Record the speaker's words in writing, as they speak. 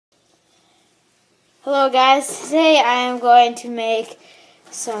Hello guys, today I am going to make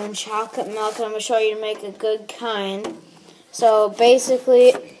some chocolate milk and I'm going to show you to make a good kind. So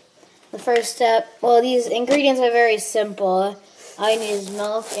basically, the first step, well these ingredients are very simple. All you need is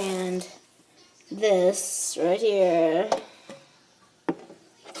milk and this right here.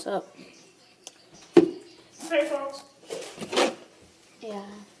 So, Hey folks. yeah.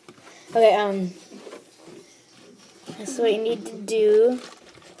 Okay, that's what you need to do.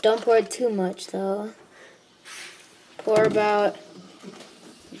 Don't pour too much though. Pour about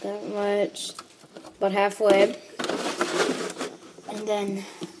that much, about halfway. And then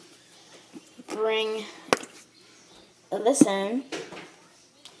bring this in.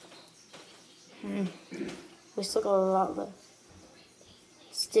 We still got a lot left.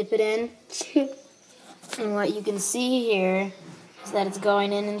 Just dip it in. And what you can see here is that it's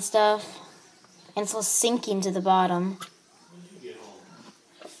going in and stuff. And it's all sinking to the bottom.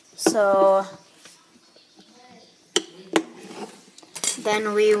 So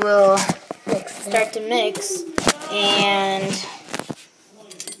then we will start to mix, and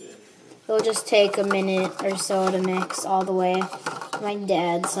it'll just take a minute or so to mix all the way. My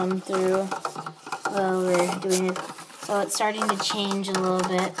dad summed through while we're doing it. So it's starting to change a little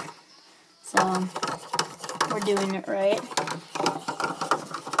bit. So we're doing it right.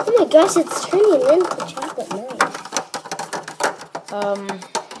 Oh my gosh, it's turning into chocolate milk.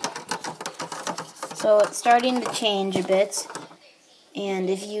 So it's starting to change a bit. And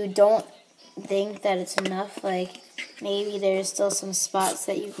if you don't think that it's enough, like maybe there's still some spots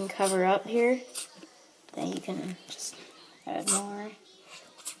that you can cover up here, then you can just add more.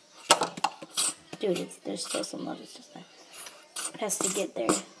 Dude, there's still some left. It's just it has to get there.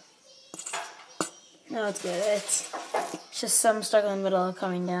 No, it's good. It's just some stuck in the middle of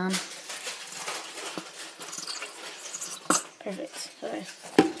coming down. Perfect. Okay.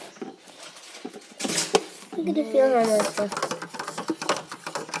 I'm gonna feel on this one.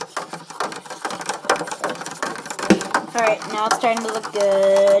 Alright, now it's starting to look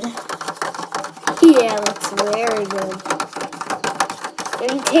good. Yeah, it looks very good. Let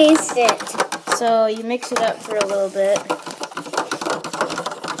me taste it. So you mix it up for a little bit.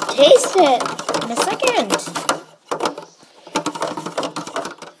 Taste it. In a second.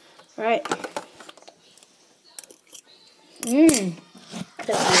 Alright.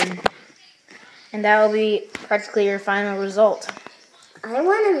 That's good. And that will be practically your final result. I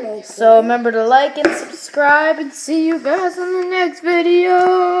want to make So remember to like and subscribe and see you guys in the next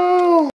video.